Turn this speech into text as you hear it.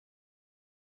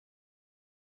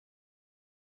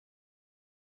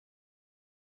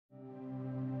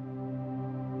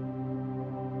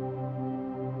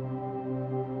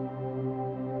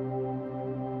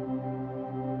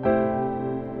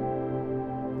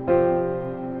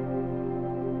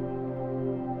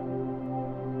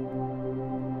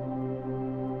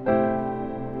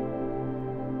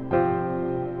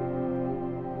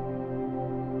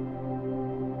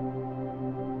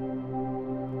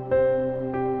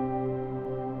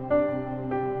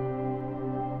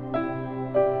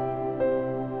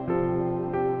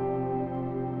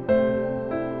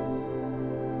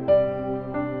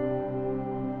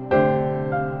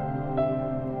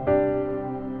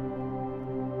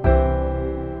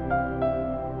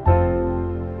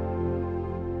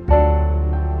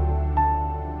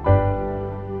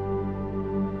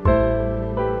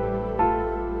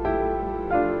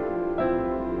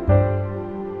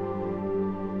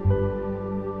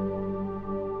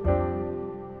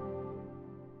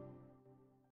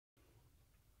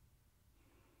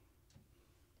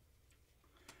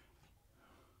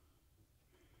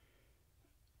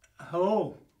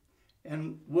Hello,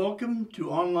 and welcome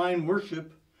to online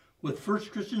worship with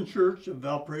First Christian Church of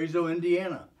Valparaiso,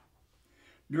 Indiana.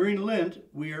 During Lent,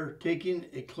 we are taking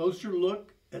a closer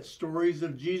look at stories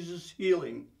of Jesus'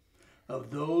 healing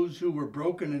of those who were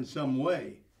broken in some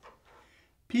way.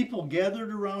 People gathered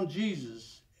around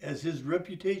Jesus as his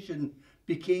reputation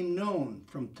became known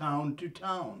from town to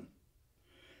town.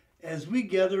 As we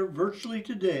gather virtually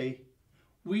today,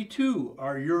 we too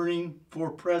are yearning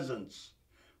for presence,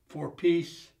 for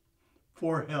peace,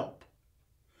 for help.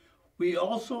 We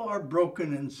also are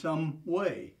broken in some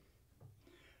way.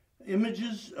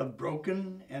 Images of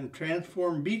broken and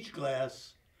transformed beach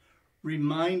glass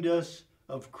remind us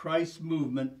of Christ's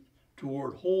movement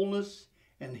toward wholeness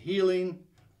and healing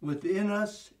within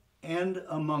us and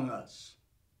among us.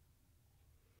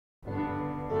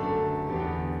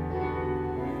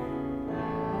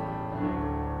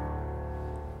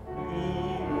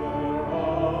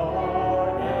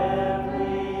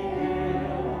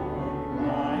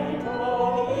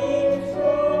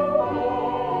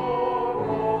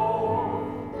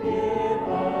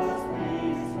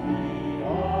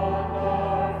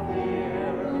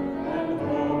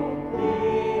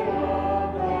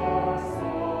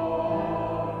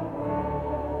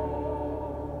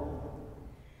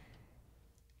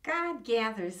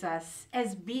 Gathers us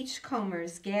as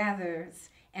beachcombers gathers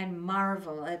and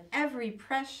marvel at every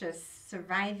precious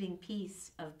surviving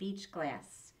piece of beach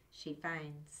glass she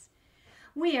finds.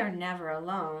 We are never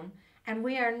alone, and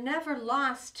we are never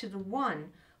lost to the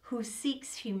one who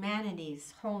seeks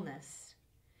humanity's wholeness.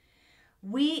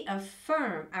 We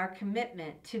affirm our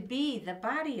commitment to be the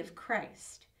body of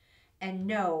Christ and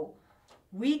know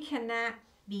we cannot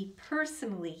be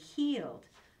personally healed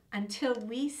until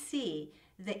we see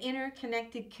the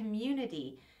interconnected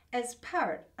community as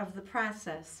part of the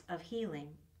process of healing.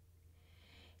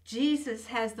 Jesus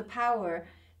has the power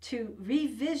to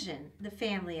revision the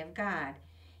family of God,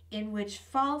 in which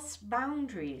false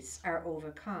boundaries are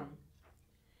overcome.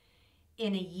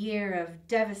 In a year of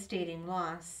devastating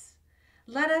loss,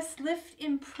 let us lift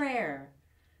in prayer,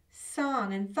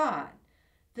 song, and thought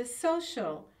the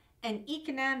social and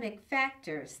economic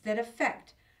factors that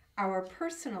affect our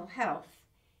personal health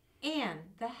and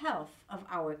the health of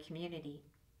our community.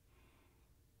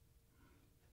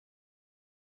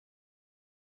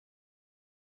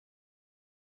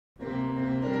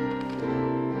 Jesus.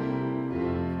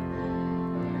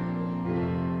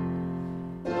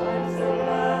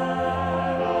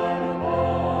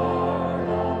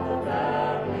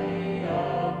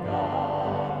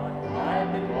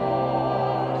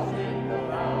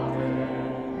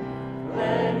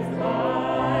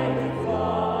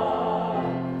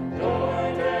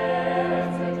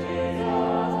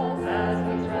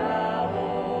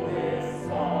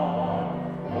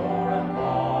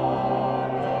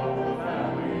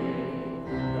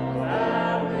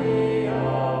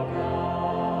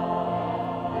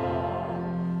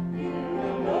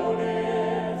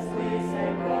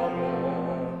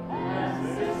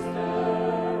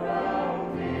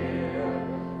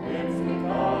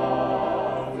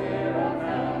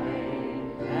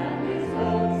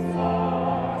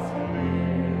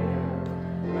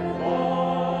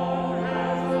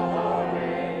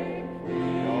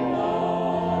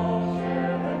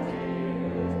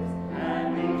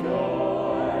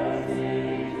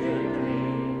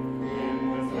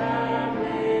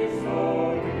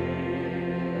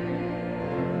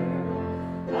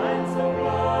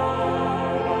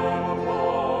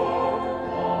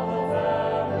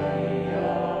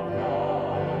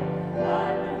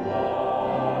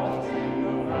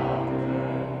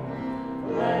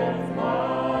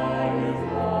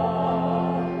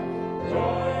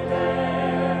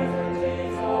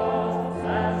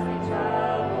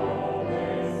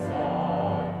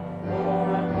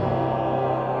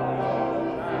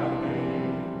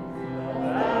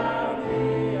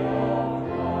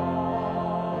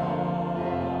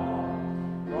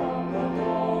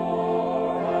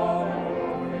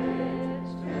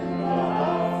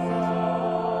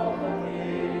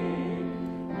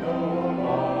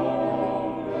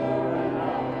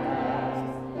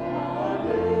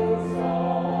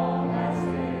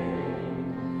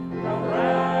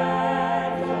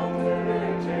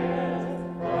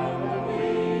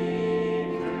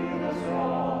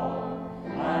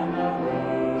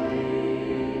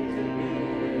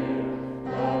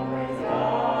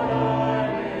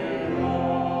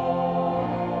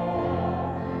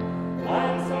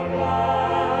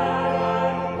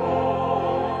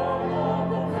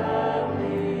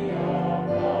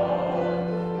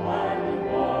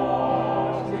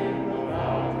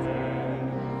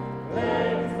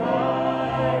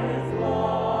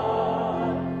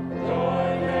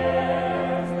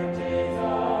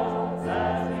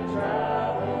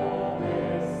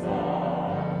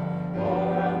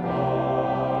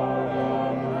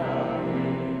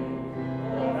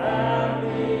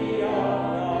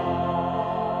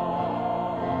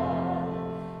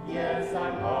 Yes,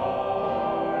 I'm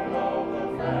part of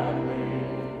the family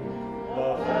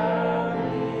of God.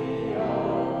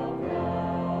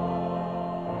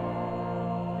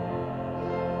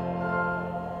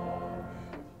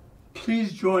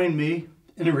 Please join me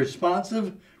in a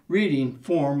responsive reading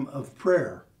form of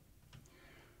prayer.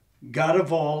 God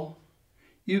of all,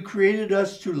 you created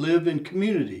us to live in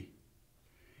community.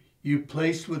 You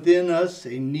placed within us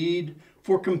a need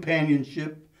for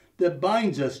companionship that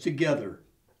binds us together.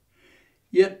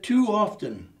 Yet too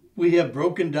often we have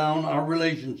broken down our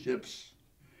relationships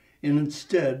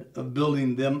instead of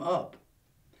building them up.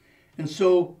 And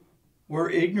so, where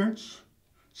ignorance,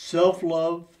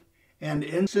 self-love, and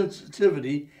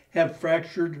insensitivity have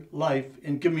fractured life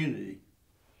in community.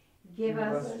 Give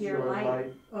us your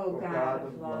light, O God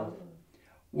of love.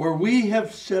 Where we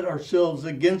have set ourselves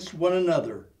against one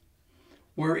another,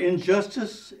 where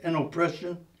injustice and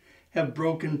oppression have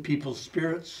broken people's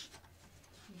spirits.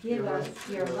 Give us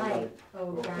your light,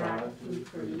 O God, we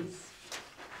please.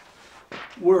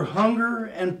 Where hunger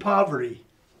and poverty,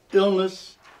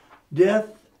 illness, death,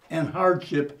 and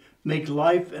hardship make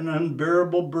life an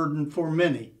unbearable burden for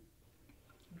many.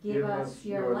 Give us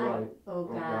your light, O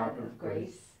God of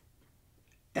grace.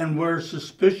 And where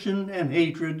suspicion and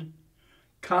hatred,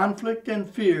 conflict and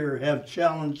fear have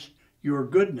challenged your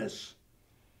goodness.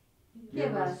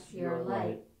 Give us your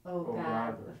light, O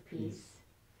God of peace.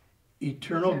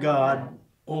 Eternal God,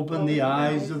 open the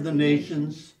eyes of the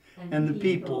nations and the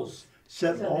peoples,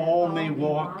 so that all may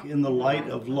walk in the light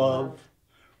of love.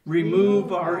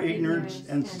 Remove our ignorance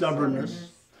and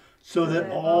stubbornness, so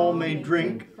that all may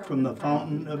drink from the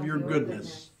fountain of your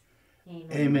goodness.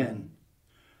 Amen.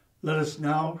 Let us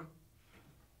now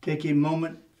take a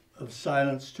moment of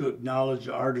silence to acknowledge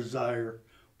our desire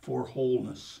for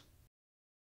wholeness.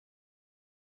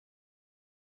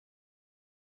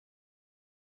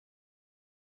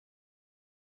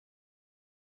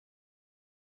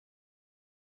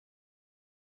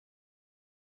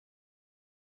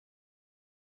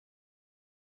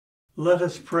 Let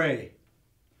us pray.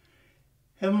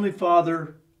 Heavenly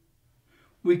Father,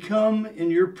 we come in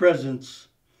your presence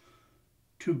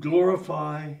to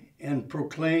glorify and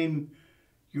proclaim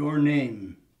your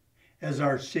name as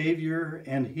our Savior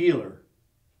and Healer.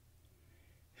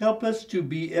 Help us to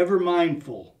be ever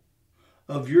mindful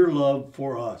of your love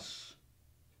for us.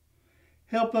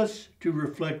 Help us to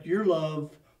reflect your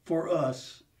love for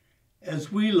us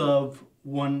as we love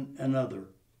one another.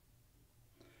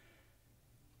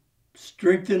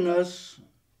 Strengthen us,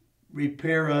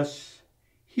 repair us,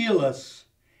 heal us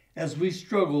as we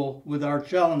struggle with our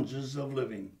challenges of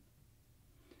living.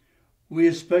 We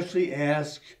especially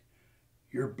ask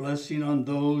your blessing on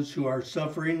those who are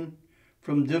suffering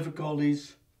from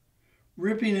difficulties,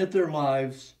 ripping at their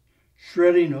lives,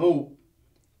 shredding hope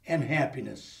and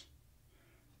happiness.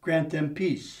 Grant them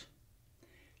peace.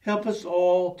 Help us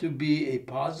all to be a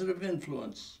positive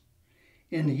influence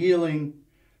in healing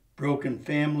broken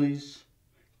families,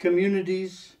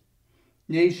 communities,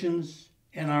 nations,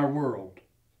 and our world.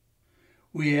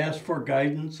 We ask for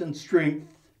guidance and strength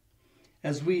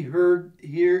as we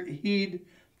heed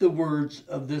the words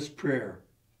of this prayer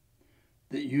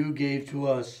that you gave to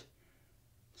us,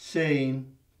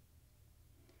 saying,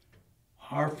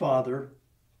 Our Father,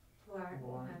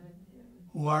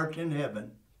 who art in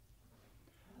heaven,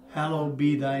 hallowed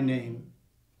be thy name.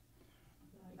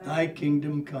 Thy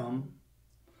kingdom come,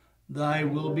 thy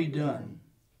will be done,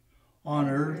 on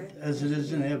earth as it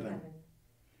is in heaven.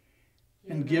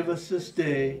 And give us this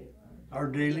day our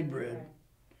daily bread,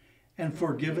 and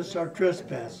forgive us our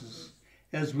trespasses,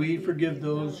 as we forgive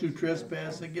those who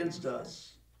trespass against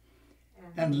us.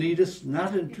 And lead us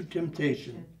not into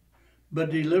temptation,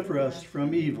 but deliver us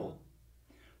from evil.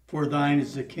 For thine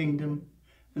is the kingdom,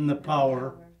 and the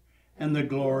power, and the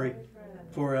glory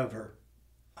forever.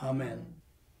 Amen.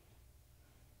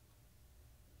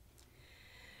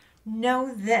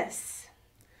 Know this,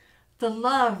 the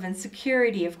love and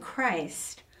security of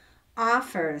Christ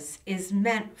is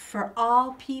meant for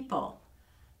all people,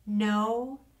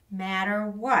 no matter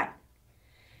what.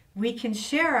 We can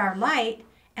share our light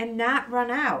and not run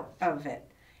out of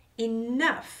it.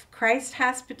 Enough. Christ's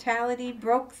hospitality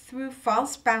broke through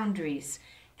false boundaries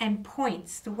and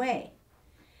points the way.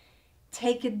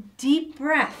 Take a deep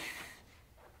breath.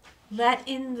 Let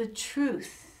in the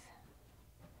truth.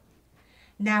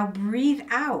 Now breathe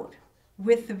out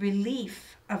with the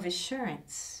relief of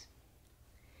assurance.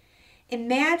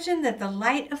 Imagine that the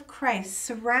light of Christ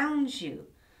surrounds you,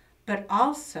 but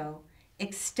also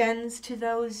extends to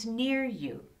those near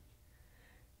you,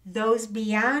 those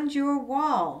beyond your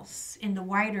walls in the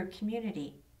wider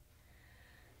community.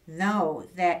 Know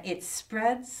that it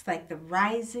spreads like the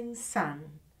rising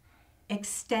sun,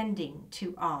 extending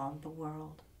to all the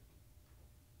world.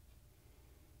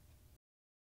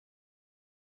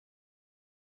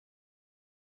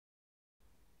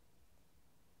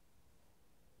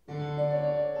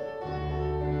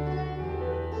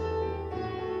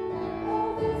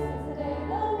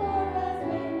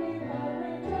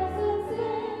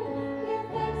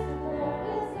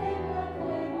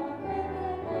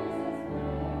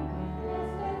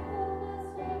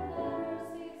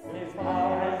 His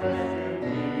power has rescued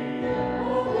me.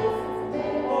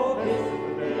 Oh, this is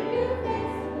the day.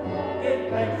 Give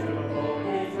thanks to the Lord.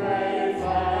 His grace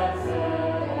has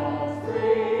set us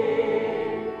free.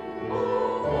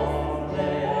 Oh,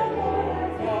 let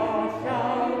us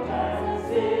shout and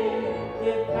sing.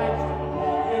 Give thanks to the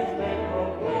Lord. His name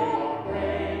proclaim our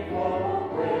grateful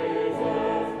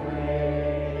praises bring.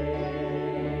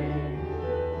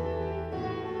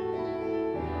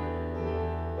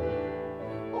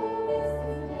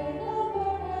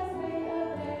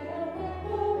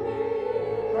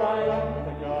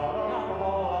 Triumphant God,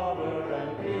 honor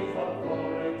and peace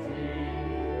authority.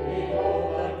 Behold,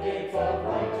 the gates of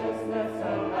righteousness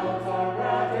announce our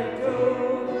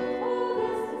gratitude.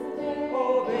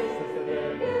 Oh, this is the day.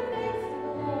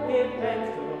 Give thanks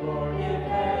to the Lord. Give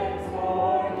thanks,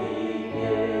 for He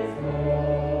is good.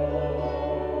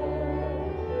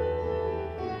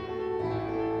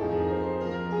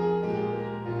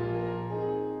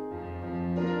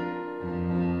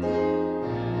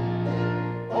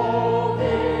 Oh,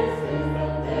 this is the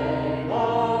day the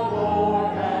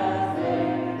Lord has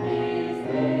made. He's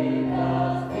made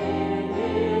us in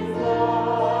His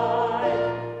light.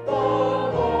 The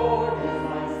Lord is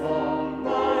my song,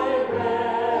 my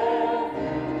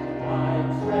refuge. I'm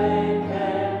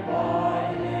strengthened by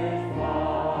His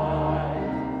might.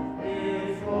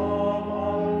 His love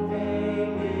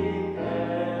unfailing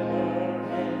never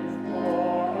ends,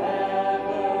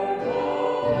 forever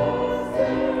the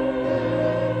same.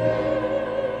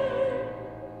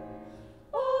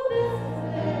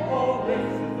 Oh,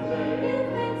 this is the day.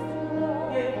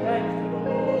 Give thanks to the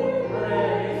Lord.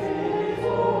 Praise His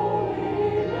holy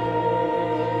name.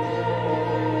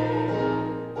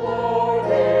 For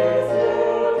this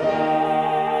new day.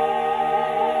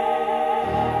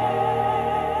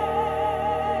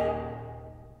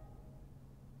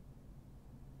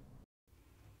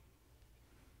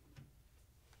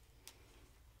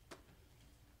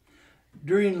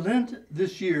 During Lent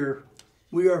this year,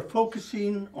 we are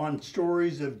focusing on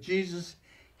stories of Jesus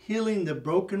healing the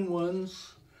broken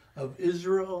ones of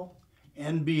Israel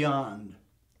and beyond.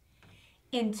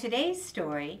 In today's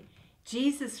story,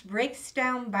 Jesus breaks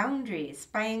down boundaries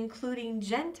by including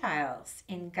Gentiles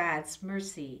in God's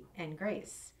mercy and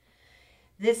grace.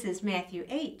 This is Matthew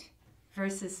 8,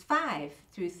 verses 5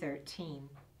 through 13.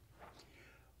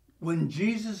 When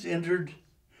Jesus entered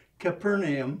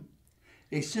Capernaum,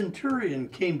 a centurion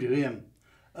came to him,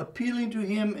 appealing to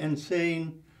him and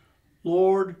saying,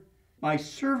 "Lord, my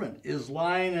servant is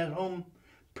lying at home,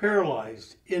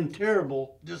 paralyzed, in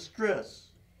terrible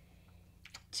distress."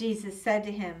 Jesus said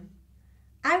to him,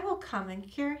 "I will come and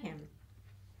cure him."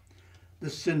 The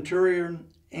centurion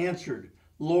answered,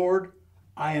 "Lord,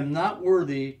 I am not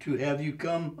worthy to have you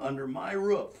come under my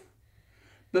roof,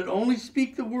 but only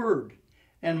speak the word,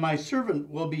 and my servant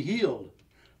will be healed.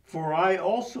 For I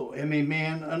also am a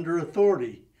man under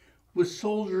authority, with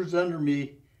soldiers under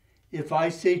me. If I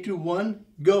say to one,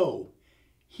 'Go,'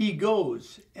 he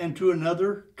goes, and to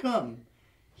another, 'Come,'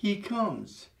 he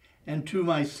comes, and to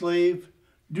my slave,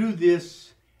 'Do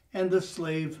this,' and the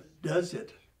slave does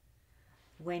it."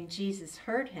 When Jesus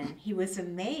heard him, he was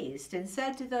amazed and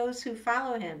said to those who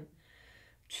follow him,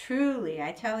 "Truly,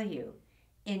 I tell you,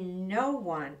 in no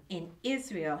one in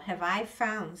Israel have I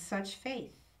found such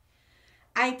faith.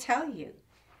 I tell you,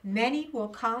 many will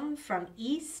come from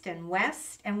east and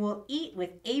west and will eat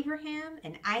with Abraham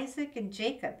and Isaac and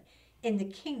Jacob in the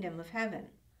kingdom of heaven,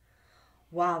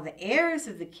 while the heirs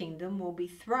of the kingdom will be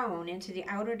thrown into the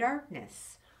outer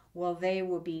darkness, while they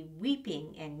will be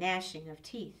weeping and gnashing of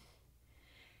teeth."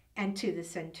 And to the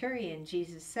centurion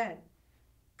Jesus said,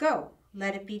 "Go,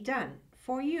 let it be done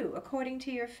for you according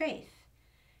to your faith."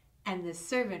 And the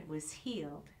servant was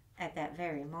healed at that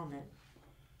very moment.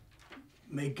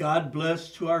 May God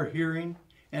bless to our hearing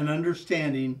and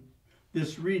understanding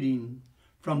this reading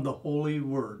from the Holy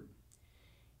Word.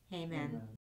 Amen.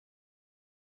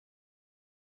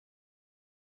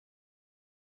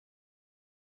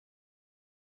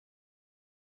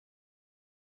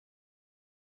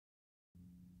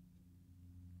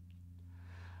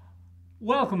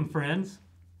 Welcome, friends.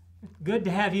 Good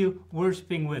to have you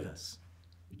worshiping with us.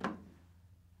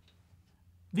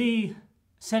 The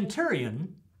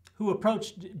centurion who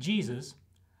approached Jesus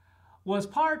was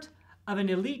part of an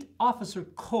elite officer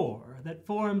corps that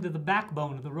formed the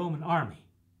backbone of the Roman army.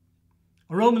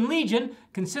 A Roman legion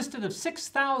consisted of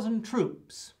 6,000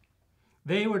 troops.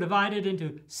 They were divided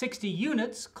into 60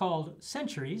 units called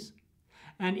centuries,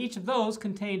 and each of those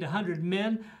contained 100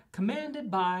 men commanded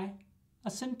by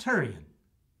a centurion.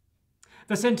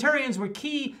 The centurions were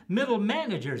key middle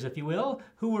managers, if you will,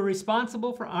 who were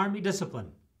responsible for army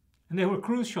discipline, and they were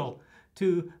crucial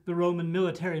to the Roman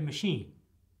military machine.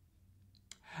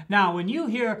 Now, when you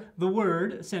hear the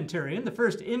word centurion, the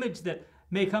first image that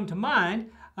may come to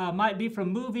mind might be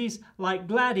from movies like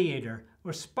Gladiator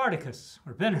or Spartacus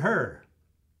or Ben-Hur.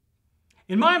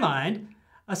 In my mind,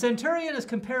 a centurion is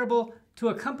comparable to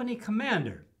a company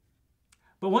commander.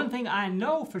 But one thing I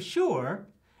know for sure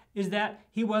is that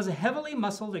he was a heavily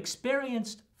muscled,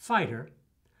 experienced fighter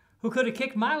who could have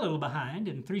kicked my little behind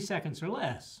in 3 seconds or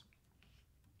less.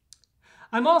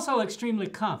 I'm also extremely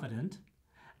confident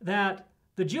that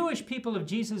the Jewish people of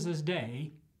Jesus'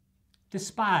 day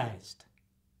despised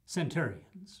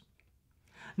centurions.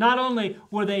 Not only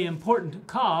were they important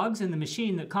cogs in the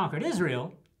machine that conquered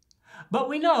Israel, but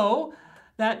we know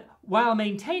that while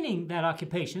maintaining that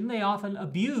occupation, they often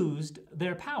abused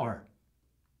their power.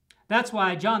 That's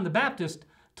why John the Baptist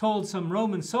told some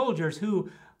Roman soldiers who,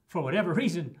 for whatever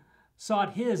reason,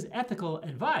 sought his ethical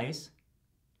advice,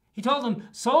 he told them,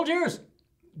 "Soldiers,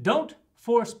 don't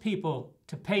force people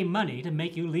to pay money to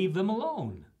make you leave them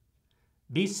alone.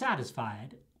 Be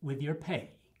satisfied with your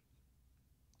pay."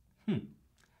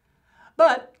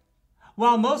 But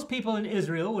while most people in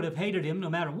Israel would have hated him no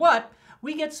matter what,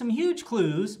 we get some huge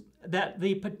clues that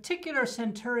the particular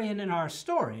centurion in our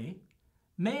story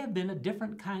may have been a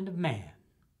different kind of man.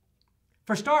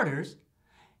 For starters,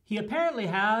 he apparently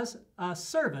has a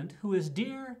servant who is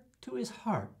dear to his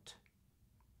heart.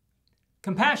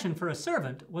 Compassion for a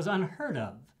servant was unheard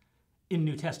of in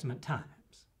New Testament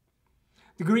times.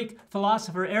 The Greek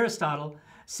philosopher Aristotle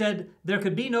said there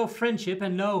could be no friendship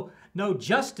and no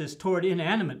justice toward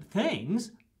inanimate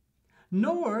things,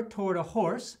 nor toward a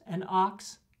horse, an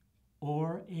ox,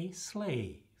 or a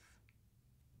slave.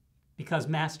 Because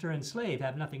master and slave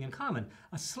have nothing in common.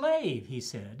 A slave, he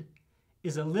said,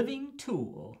 is a living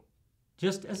tool,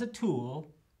 just as a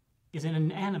tool is an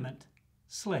inanimate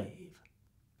slave.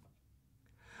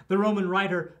 The Roman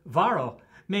writer Varro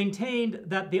maintained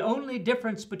that the only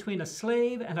difference between a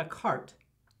slave and a cart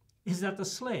is that the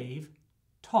slave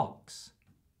talks.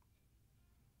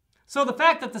 So the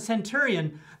fact that the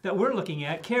centurion that we're looking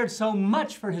at cared so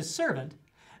much for his servant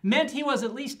meant he was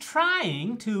at least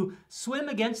trying to swim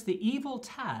against the evil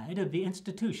tide of the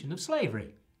institution of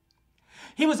slavery.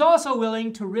 He was also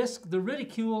willing to risk the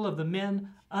ridicule of the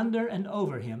men under and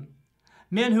over him,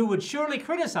 men who would surely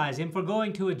criticize him for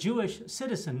going to a Jewish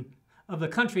citizen of the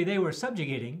country they were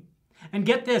subjugating, and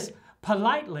get this,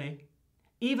 politely,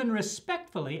 even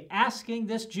respectfully asking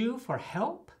this Jew for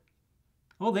help.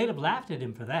 Oh, they'd have laughed at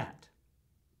him for that.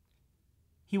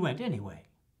 He went anyway.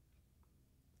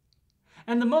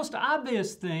 And the most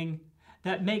obvious thing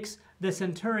that makes the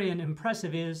centurion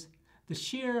impressive is the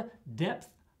sheer depth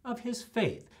of his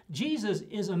faith. Jesus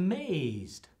is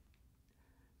amazed.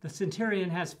 The centurion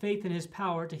has faith in his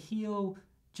power to heal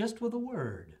just with a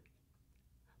word.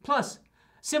 Plus,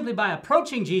 simply by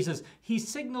approaching Jesus, he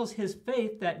signals his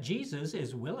faith that Jesus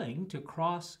is willing to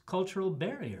cross cultural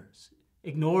barriers,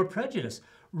 ignore prejudice,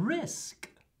 risk,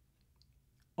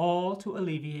 all to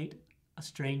alleviate a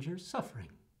stranger's suffering.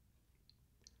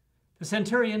 The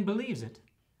centurion believes it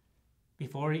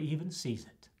before he even sees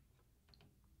it.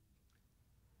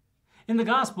 In the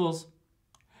Gospels,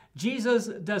 Jesus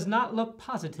does not look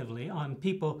positively on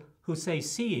people who say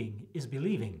seeing is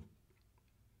believing,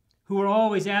 who are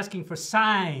always asking for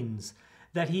signs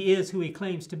that he is who he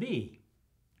claims to be.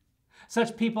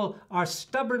 Such people are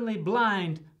stubbornly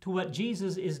blind to what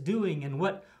Jesus is doing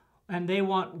and they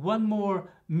want one more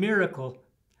miracle,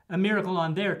 a miracle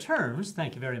on their terms,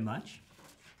 thank you very much.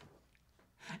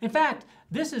 In fact,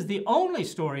 this is the only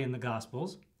story in the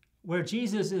Gospels where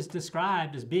Jesus is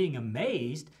described as being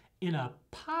amazed in a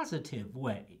positive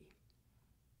way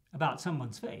about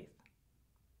someone's faith.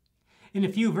 In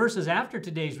a few verses after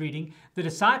today's reading, the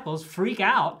disciples freak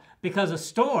out because a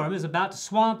storm is about to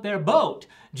swamp their boat.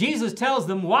 Jesus tells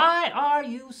them, "Why are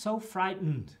you so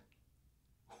frightened?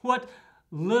 What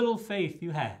little faith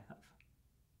you have."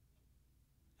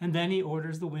 And then he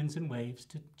orders the winds and waves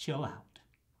to chill out.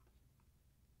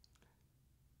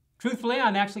 Truthfully,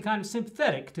 I'm actually kind of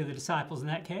sympathetic to the disciples in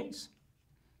that case.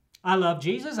 I love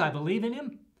Jesus, I believe in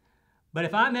him, but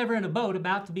if I'm ever in a boat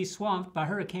about to be swamped by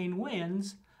hurricane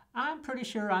winds, I'm pretty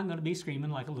sure I'm going to be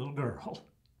screaming like a little girl.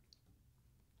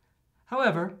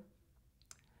 However,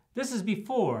 this is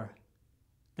before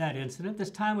that incident.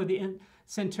 This time with the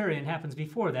centurion happens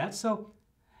before that. So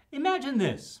imagine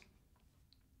this.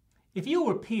 If you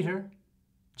were Peter,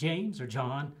 James, or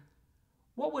John,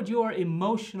 what would your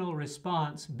emotional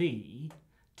response be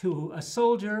to a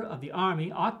soldier of the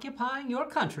army occupying your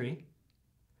country,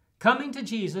 coming to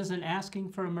Jesus and asking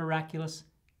for a miraculous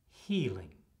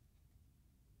healing?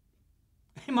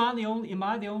 Am I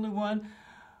the only one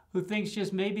who thinks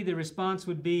just maybe the response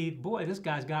would be, boy, this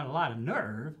guy's got a lot of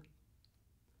nerve?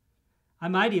 I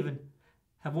might even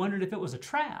have wondered if it was a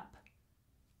trap.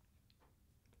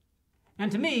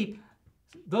 And to me,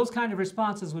 those kind of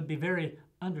responses would be very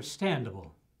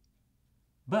understandable.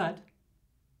 But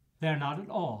they're not at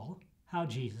all how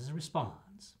Jesus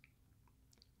responds.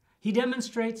 He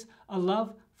demonstrates a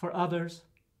love for others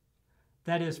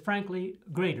that is frankly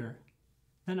greater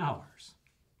than ours.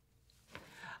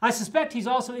 I suspect he's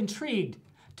also intrigued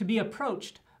to be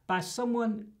approached by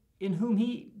someone in whom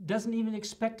he doesn't even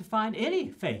expect to find any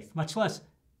faith, much less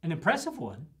an impressive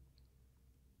one.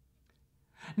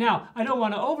 Now, I don't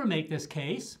want to overmake this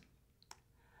case.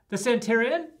 The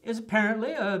centurion is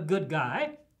apparently a good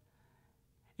guy.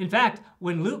 In fact,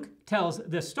 when Luke tells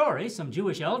this story, some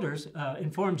Jewish elders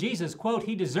inform Jesus, quote,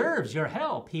 "He deserves your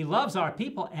help. He loves our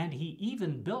people, and he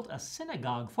even built a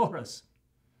synagogue for us."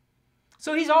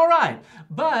 So he's all right.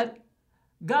 But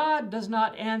God does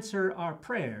not answer our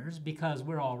prayers because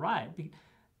we're all right,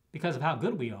 because of how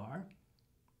good we are.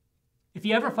 If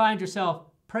you ever find yourself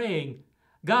praying,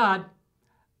 "God,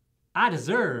 I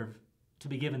deserve to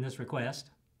be given this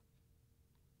request,"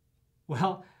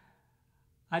 well,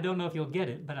 I don't know if you'll get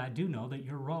it, but I do know that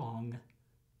you're wrong.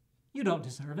 You don't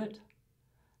deserve it.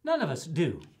 None of us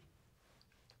do.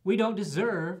 We don't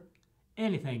deserve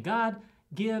anything. God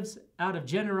gives out of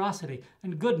generosity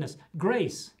and goodness,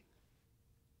 grace,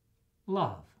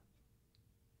 love.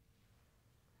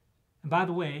 And by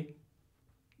the way,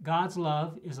 God's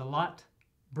love is a lot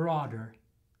broader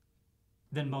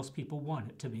than most people want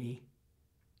it to be.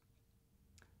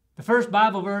 The first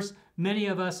Bible verse many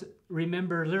of us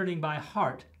remember learning by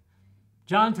heart,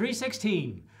 John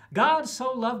 3:16. God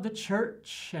so loved the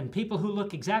church and people who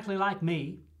look exactly like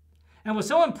me and was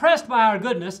so impressed by our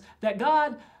goodness that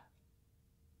God...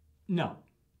 No,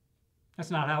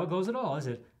 that's not how it goes at all, is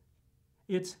it?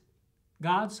 It's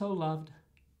God so loved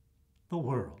the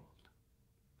world.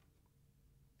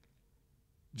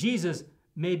 Jesus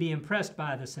may be impressed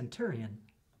by the centurion,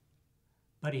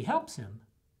 but he helps him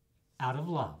out of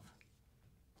love.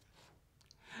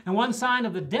 And one sign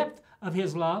of the depth of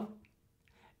his love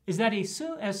is that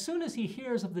as soon as he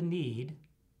hears of the need,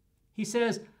 he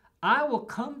says, "I will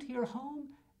come to your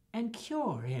home and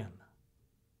cure him."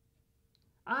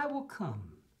 I will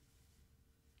come.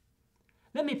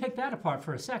 Let me pick that apart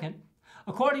for a second.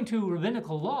 According to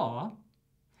rabbinical law,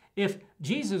 if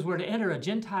Jesus were to enter a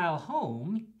Gentile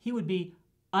home, he would be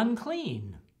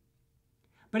unclean.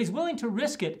 But he's willing to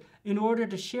risk it in order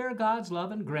to share God's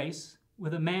love and grace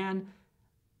with a man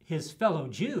his fellow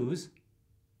Jews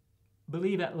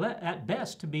believe at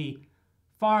best to be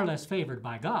far less favored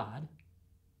by God,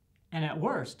 and at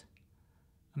worst,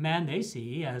 a man they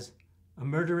see as a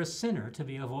murderous sinner to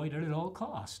be avoided at all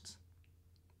costs.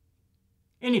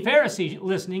 Any Pharisee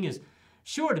listening is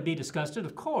sure to be disgusted,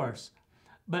 of course,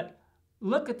 but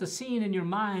look at the scene in your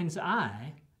mind's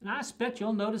eye, and I expect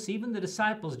you'll notice even the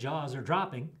disciples' jaws are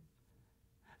dropping.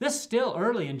 This is still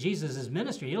early in Jesus'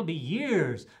 ministry. It'll be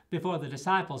years before the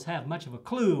disciples have much of a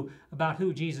clue about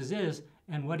who Jesus is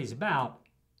and what he's about.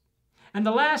 And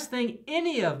the last thing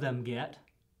any of them get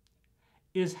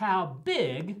is how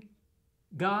big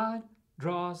God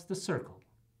draws the circle.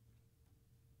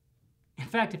 In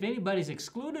fact, if anybody's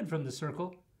excluded from the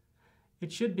circle,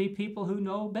 it should be people who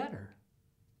know better.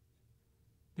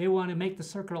 They want to make the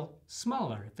circle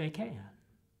smaller if they can.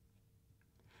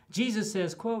 Jesus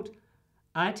says, quote,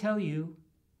 "I tell you,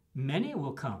 many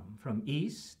will come from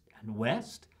east and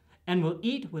west and will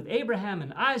eat with Abraham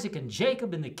and Isaac and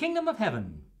Jacob in the kingdom of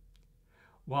heaven,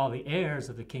 while the heirs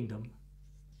of the kingdom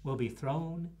will be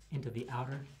thrown into the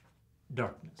outer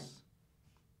darkness."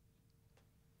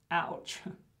 Ouch.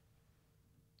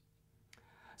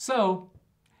 So,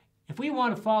 if we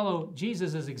want to follow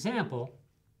Jesus' example,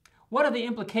 what are the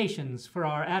implications for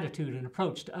our attitude and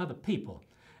approach to other people,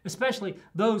 especially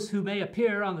those who may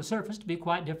appear on the surface to be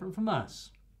quite different from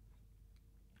us?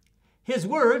 His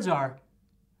words are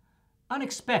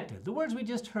unexpected. The words we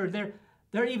just heard,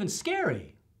 they're even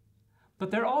scary, but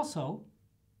they're also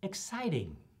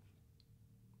exciting.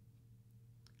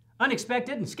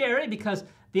 Unexpected and scary because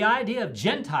the idea of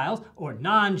Gentiles or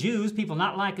non-Jews, people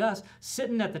not like us,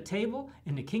 sitting at the table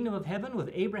in the kingdom of heaven with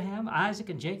Abraham, Isaac,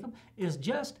 and Jacob is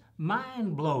just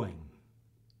mind-blowing.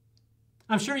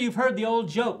 I'm sure you've heard the old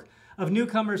joke of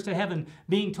newcomers to heaven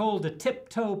being told to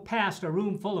tiptoe past a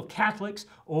room full of Catholics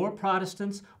or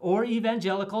Protestants or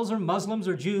evangelicals or Muslims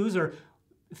or Jews, or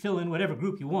fill in whatever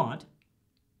group you want.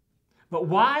 But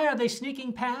why are they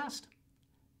sneaking past?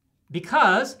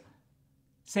 Because,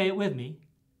 say it with me,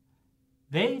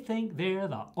 they think they're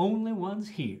the only ones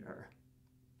here.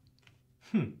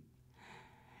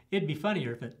 It'd be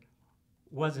funnier if it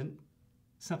wasn't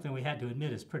something we had to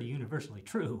admit is pretty universally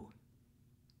true.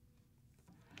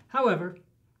 However,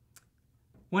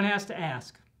 one has to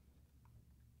ask,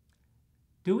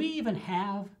 do we even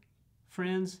have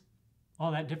friends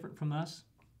all that different from us?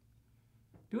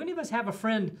 Do any of us have a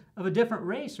friend of a different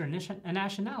race or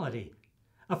nationality?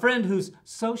 A friend whose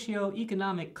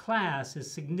socioeconomic class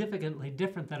is significantly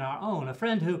different than our own? A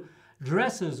friend who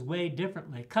dresses way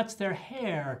differently, cuts their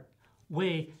hair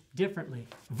way differently,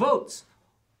 votes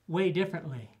way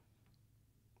differently,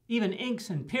 even inks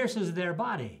and pierces their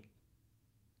body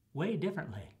way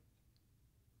differently?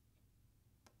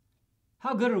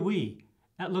 How good are we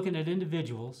at looking at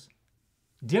individuals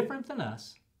different than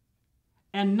us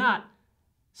and not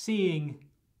seeing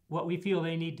what we feel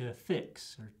they need to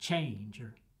fix or change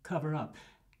or cover up?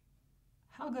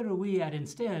 How good are we at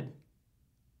instead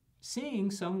seeing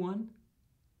someone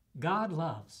God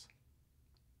loves,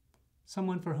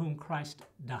 someone for whom Christ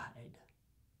died?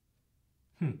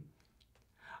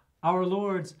 Our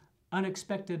Lord's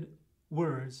unexpected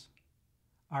words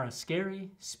are a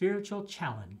scary spiritual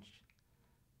challenge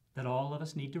that all of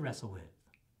us need to wrestle with.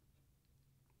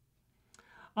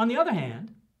 On the other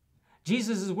hand,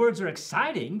 Jesus' words are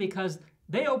exciting because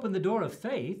they open the door of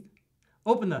faith,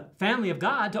 open the family of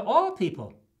God to all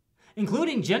people,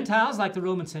 including Gentiles like the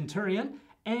Roman centurion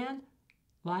and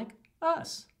like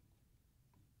us.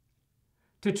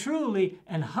 To truly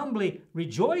and humbly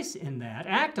rejoice in that,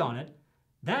 act on it,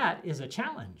 that is a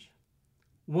challenge.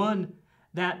 One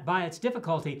that by its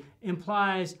difficulty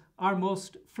implies our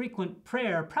most frequent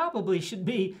prayer probably should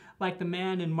be like the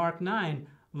man in Mark 9,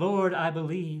 Lord, I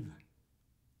believe.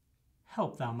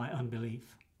 Help thou my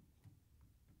unbelief.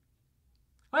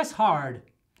 Well, it's hard.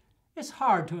 It's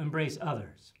hard to embrace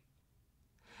others.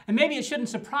 And maybe it shouldn't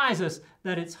surprise us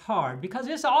that it's hard, because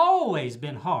it's always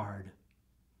been hard.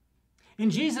 In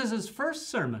Jesus' first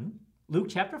sermon, Luke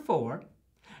chapter 4,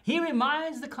 he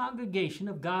reminds the congregation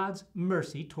of God's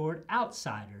mercy toward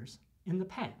outsiders in the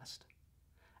past.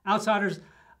 Outsiders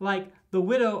like the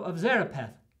widow of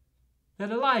Zarephath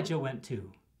that Elijah went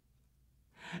to.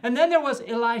 And then there was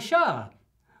Elisha,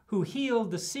 who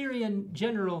healed the Syrian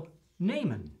general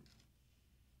Naaman.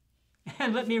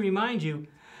 And let me remind you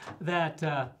that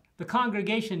the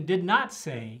congregation did not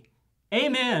say,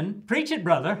 "Amen, preach it,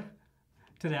 brother,"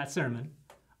 to that sermon.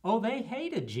 Oh, they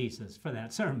hated Jesus for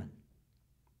that sermon.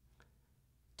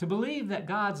 To believe that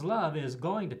God's love is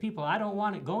going to people I don't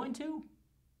want it going to,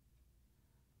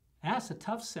 that's a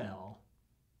tough sell.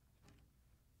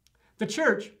 The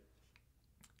church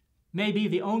may be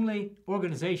the only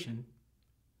organization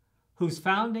whose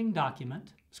founding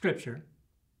document, Scripture,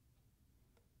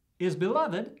 is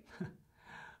beloved,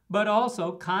 but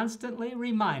also constantly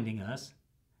reminding us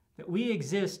that we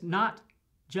exist not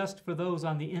just for those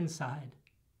on the inside,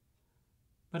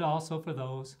 but also for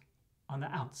those on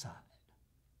the outside.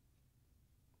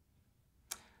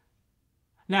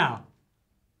 Now,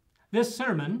 this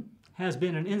sermon has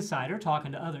been an insider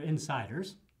talking to other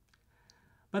insiders,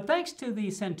 but thanks to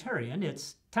the centurion,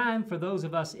 it's time for those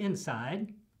of us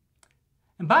inside.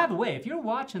 And by the way, if you're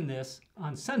watching this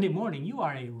on Sunday morning, you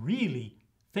are a really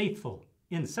faithful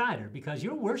insider because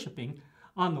you're worshiping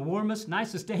on the warmest,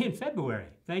 nicest day in February.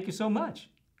 Thank you so much.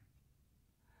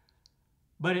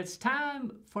 But it's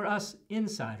time for us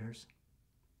insiders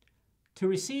to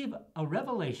receive a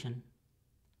revelation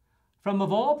from,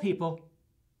 of all people,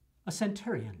 a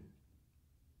centurion,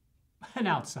 an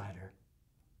outsider.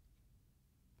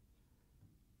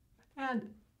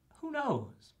 And who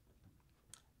knows?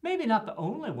 Maybe not the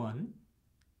only one.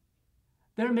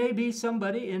 There may be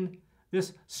somebody in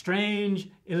this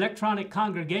strange electronic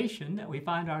congregation that we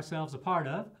find ourselves a part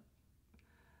of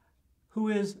who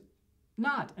is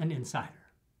not an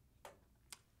insider,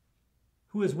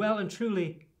 who is well and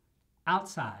truly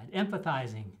outside,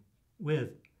 empathizing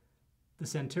with the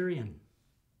centurion.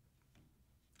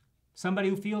 Somebody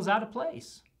who feels out of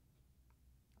place,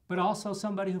 but also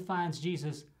somebody who finds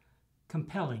Jesus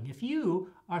compelling. If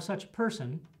you are such a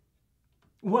person,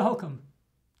 welcome.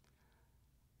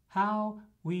 How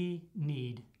we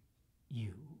need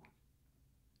you.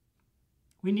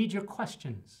 We need your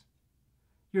questions,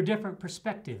 your different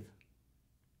perspective.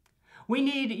 We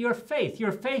need your faith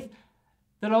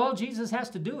that all Jesus has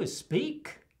to do is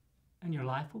speak and your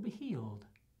life will be healed.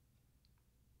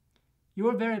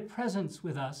 Your very presence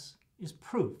with us is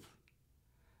proof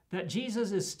that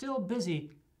Jesus is still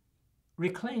busy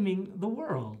reclaiming the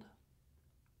world.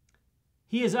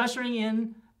 He is ushering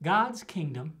in God's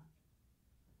kingdom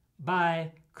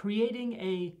by creating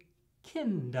a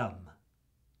kingdom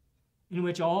in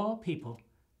which all people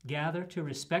gather to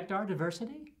respect our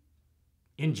diversity,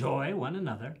 enjoy one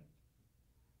another,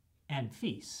 and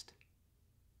feast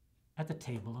at the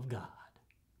table of God.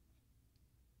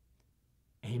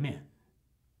 Amen.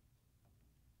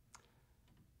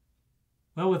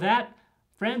 Well, with that,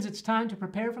 friends, it's time to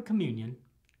prepare for communion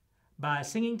by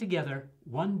singing together,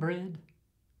 One Bread,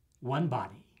 One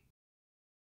Body.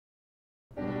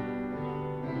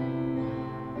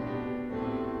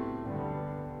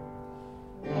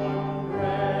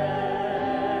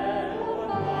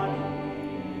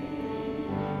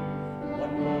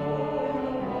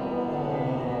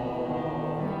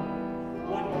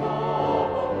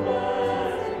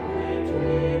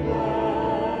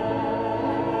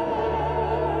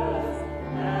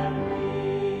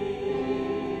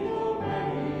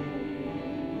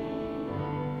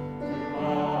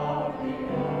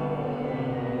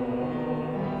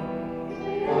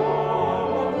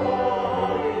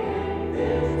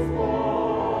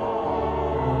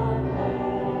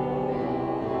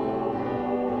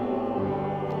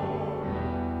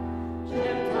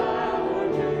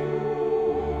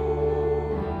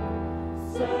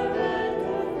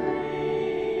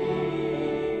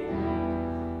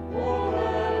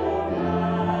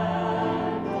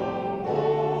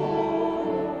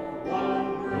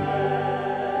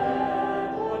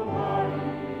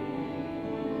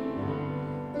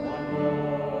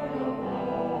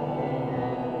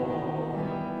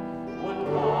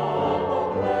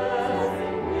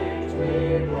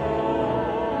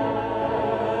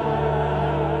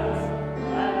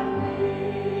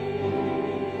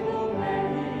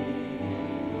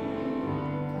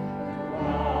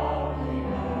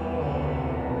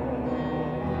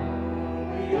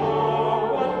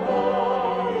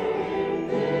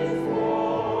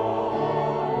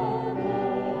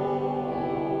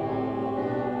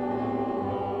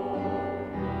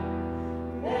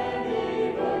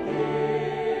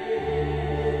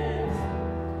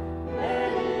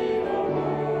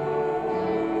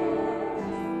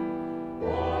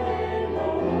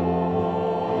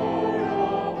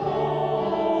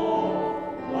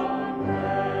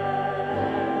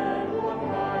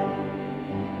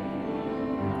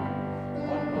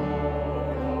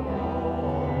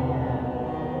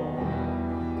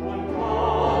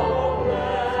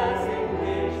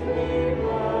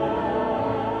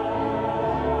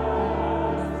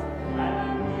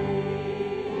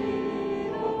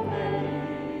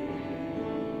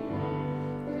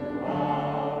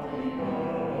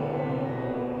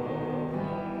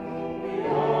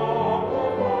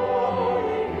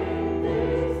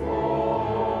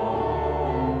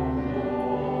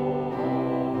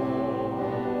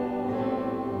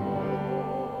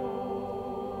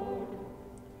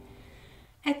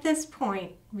 At this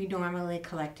point, we normally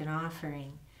collect an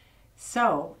offering.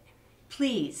 So,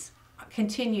 please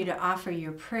continue to offer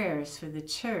your prayers for the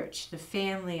church, the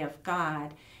family of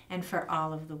God, and for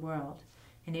all of the world.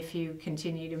 And if you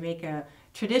continue to make a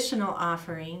traditional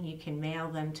offering, you can mail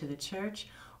them to the church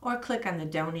or click on the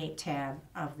Donate tab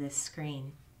of this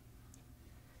screen.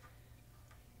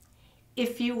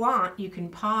 If you want, you can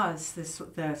pause the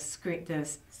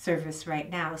service right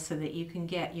now so that you can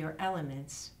get your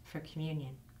elements for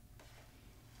communion.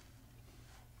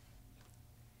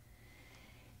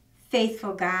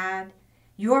 Faithful God,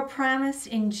 your promise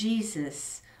in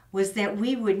Jesus was that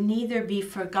we would neither be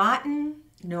forgotten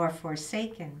nor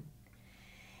forsaken.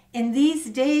 In these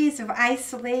days of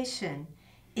isolation,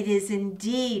 it is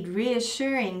indeed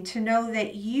reassuring to know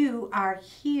that you are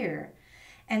here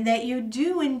and that you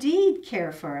do indeed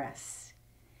care for us.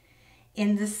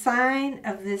 In the sign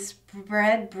of this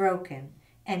bread broken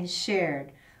and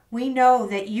shared, we know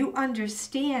that you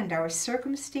understand our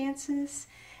circumstances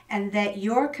and that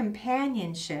your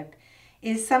companionship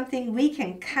is something we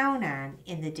can count on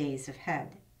in the days ahead.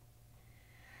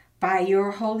 By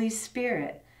your Holy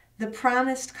Spirit, the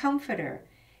promised Comforter,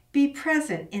 be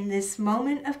present in this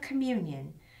moment of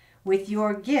communion with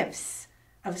your gifts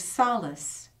of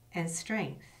solace and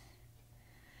strength.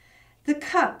 The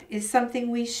cup is something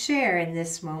we share in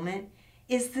this moment,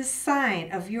 is the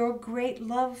sign of your great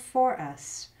love for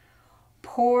us,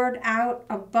 poured out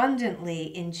abundantly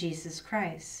in Jesus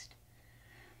Christ.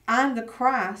 On the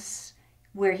cross,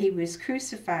 where he was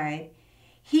crucified,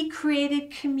 he created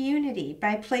community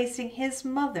by placing his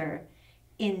mother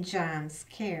in John's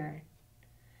care.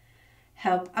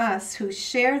 Help us who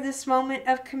share this moment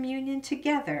of communion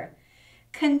together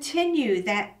continue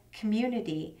that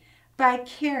community by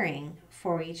caring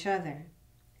for each other.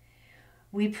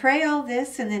 We pray all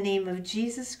this in the name of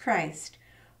Jesus Christ,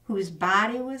 whose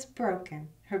body was broken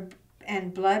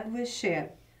and blood was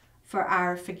shed for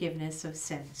our forgiveness of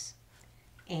sins.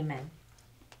 Amen.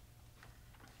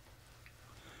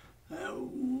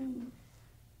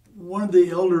 One of the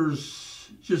elders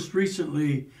just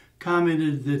recently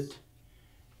commented that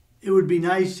it would be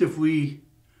nice if we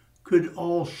could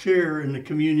all share in the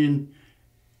communion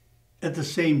at the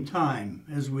same time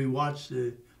as we watch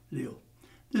the deal.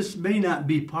 This may not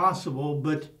be possible,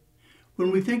 but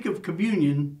when we think of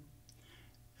communion,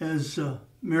 as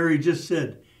Mary just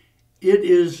said, it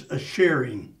is a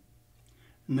sharing.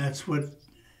 And that's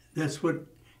what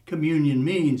communion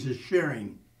means, is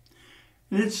sharing.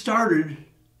 And it started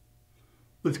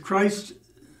with Christ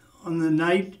on the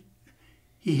night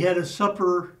he had a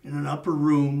supper in an upper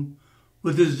room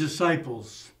with his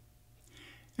disciples.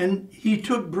 And he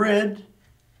took bread,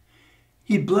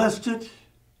 he blessed it,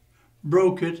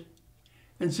 broke it,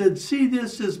 and said, "See,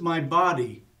 this is my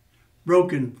body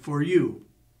broken for you."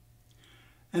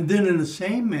 And then in the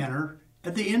same manner,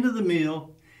 at the end of the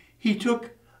meal, he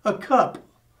took a cup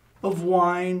of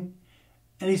wine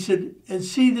and he said, "And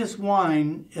see this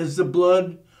wine as the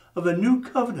blood of a new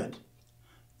covenant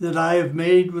that I have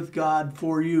made with God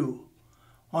for you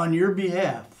on your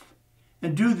behalf.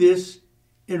 And do this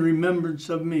in remembrance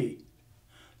of me."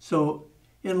 So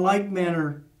in like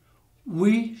manner,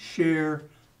 we share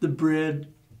the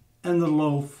bread and the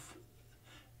loaf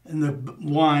and the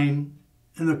wine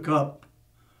and the cup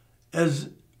as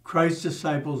Christ's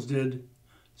disciples did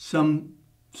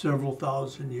several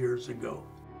thousand years ago.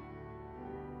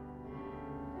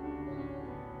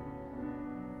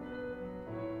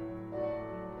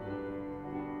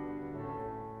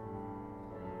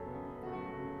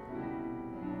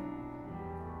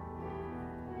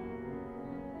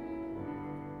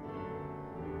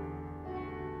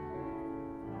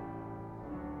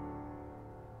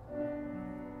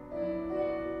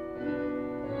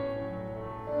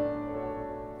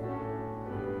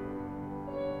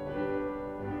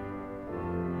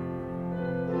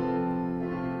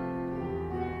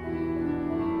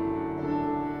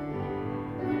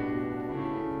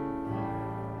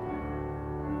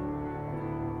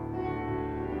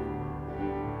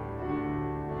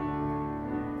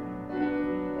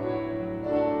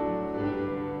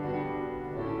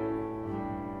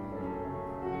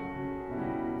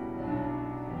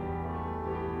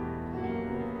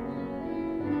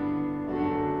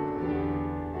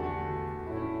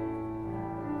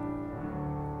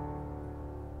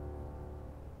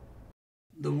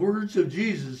 The words of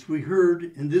Jesus we heard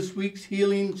in this week's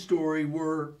healing story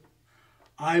were,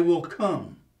 "I will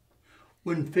come."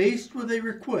 When faced with a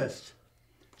request,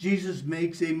 Jesus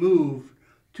makes a move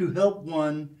to help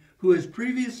one who has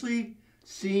previously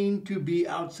seemed to be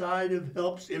outside of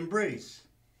help's embrace.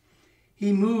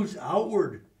 He moves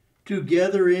outward to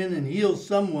gather in and heal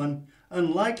someone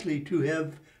unlikely to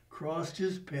have crossed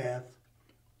his path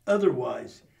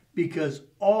otherwise, because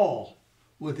all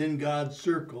within God's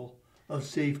circle of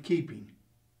safekeeping.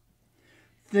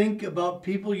 Think about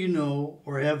people you know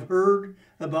or have heard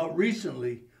about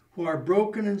recently who are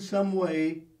broken in some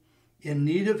way, in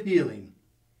need of healing.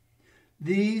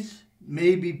 These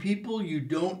may be people you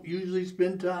don't usually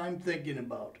spend time thinking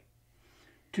about.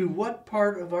 To what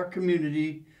part of our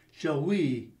community shall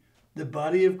we, the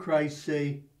body of Christ,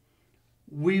 say,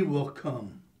 "We will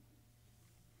come"?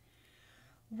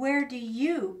 Where do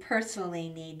you personally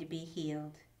need to be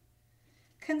healed?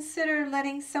 Consider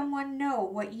letting someone know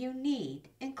what you need,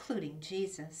 including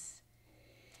Jesus.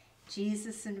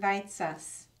 Jesus invites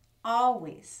us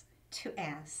always to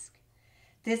ask.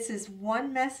 This is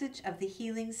one message of the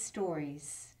healing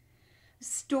stories.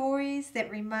 Stories that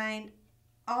remind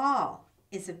all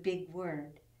is a big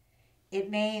word. It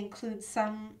may include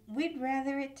some we'd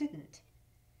rather it didn't.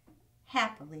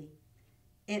 Happily,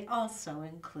 it also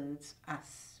includes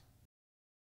us.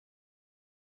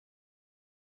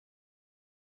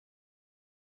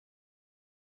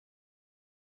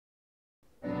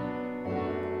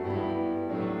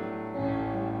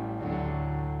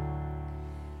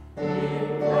 One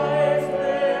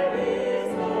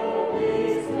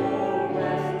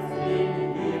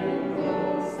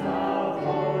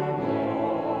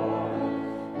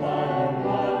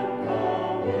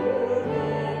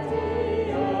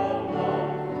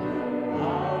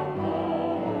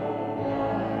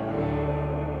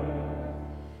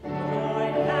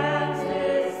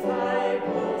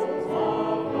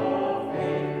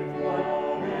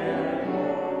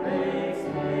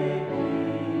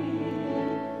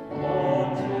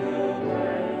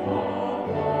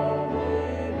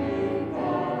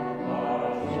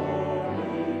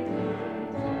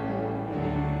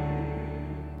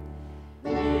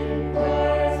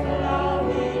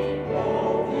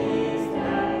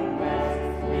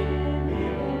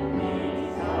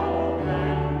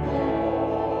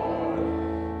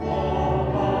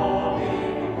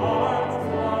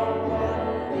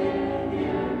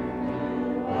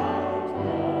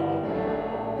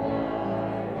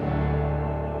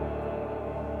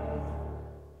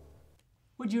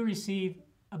would you receive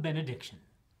a benediction?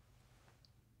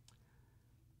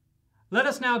 Let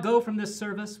us now go from this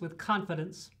service with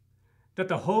confidence that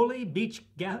the holy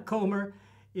beachcomber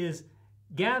is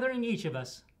gathering each of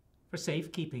us for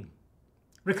safekeeping,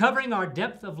 recovering our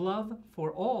depth of love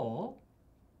for all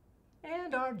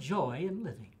and our joy in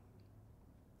living.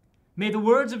 May the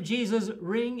words of Jesus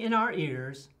ring in our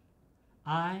ears,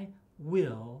 I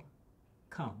will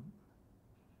come.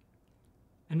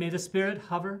 And may the Spirit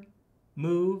hover,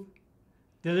 move,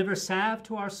 deliver salve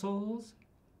to our souls,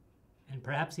 and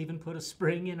perhaps even put a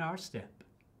spring in our step.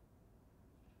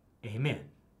 Amen.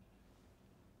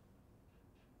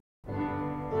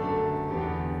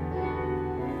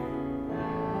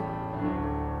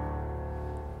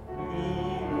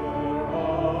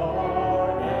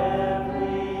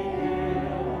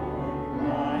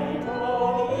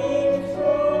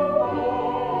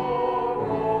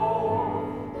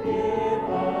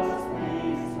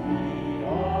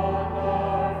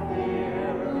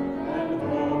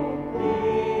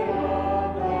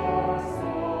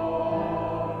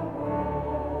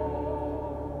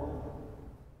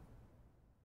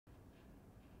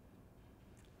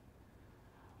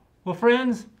 Well,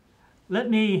 friends, let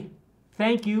me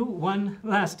thank you one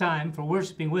last time for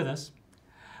worshiping with us.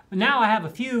 But now I have a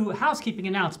few housekeeping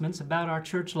announcements about our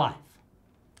church life.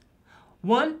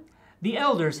 One, the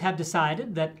elders have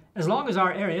decided that as long as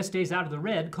our area stays out of the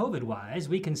red COVID-wise,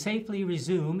 we can safely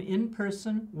resume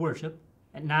in-person worship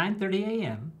at 9:30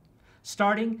 a.m.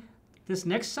 starting this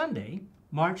next Sunday,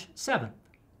 March 7th.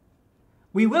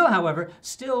 We will, however,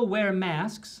 still wear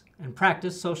masks and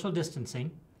practice social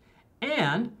distancing,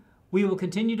 and we will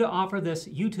continue to offer this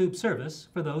YouTube service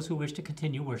for those who wish to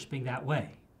continue worshiping that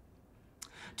way.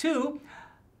 Two,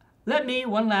 let me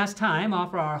one last time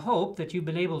offer our hope that you've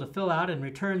been able to fill out and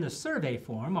return the survey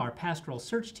form our pastoral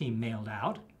search team mailed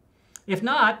out. If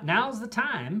not, now's the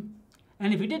time.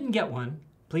 And if you didn't get one,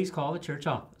 please call the church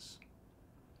office.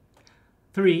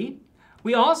 Three,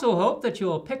 we also hope that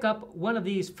you'll pick up one of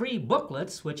these free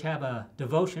booklets which have a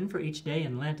devotion for each day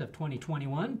in Lent of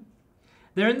 2021.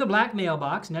 They're in the black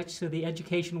mailbox next to the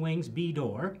Education Wing's B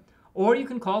door, or you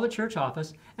can call the church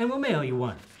office and we'll mail you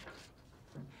one.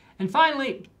 And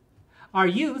finally, our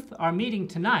youth are meeting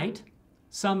tonight,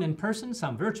 some in person,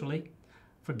 some virtually,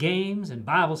 for games and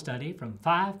Bible study from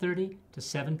 5:30 to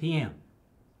 7 p.m.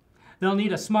 They'll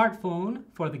need a smartphone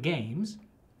for the games,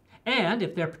 and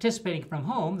if they're participating from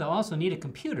home, they'll also need a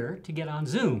computer to get on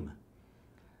Zoom.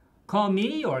 Call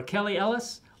me or Kelly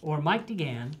Ellis or Mike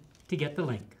DeGan to get the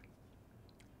link.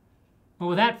 Well,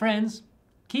 with that, friends,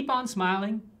 keep on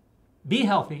smiling, be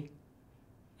healthy,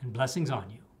 and blessings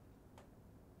on you.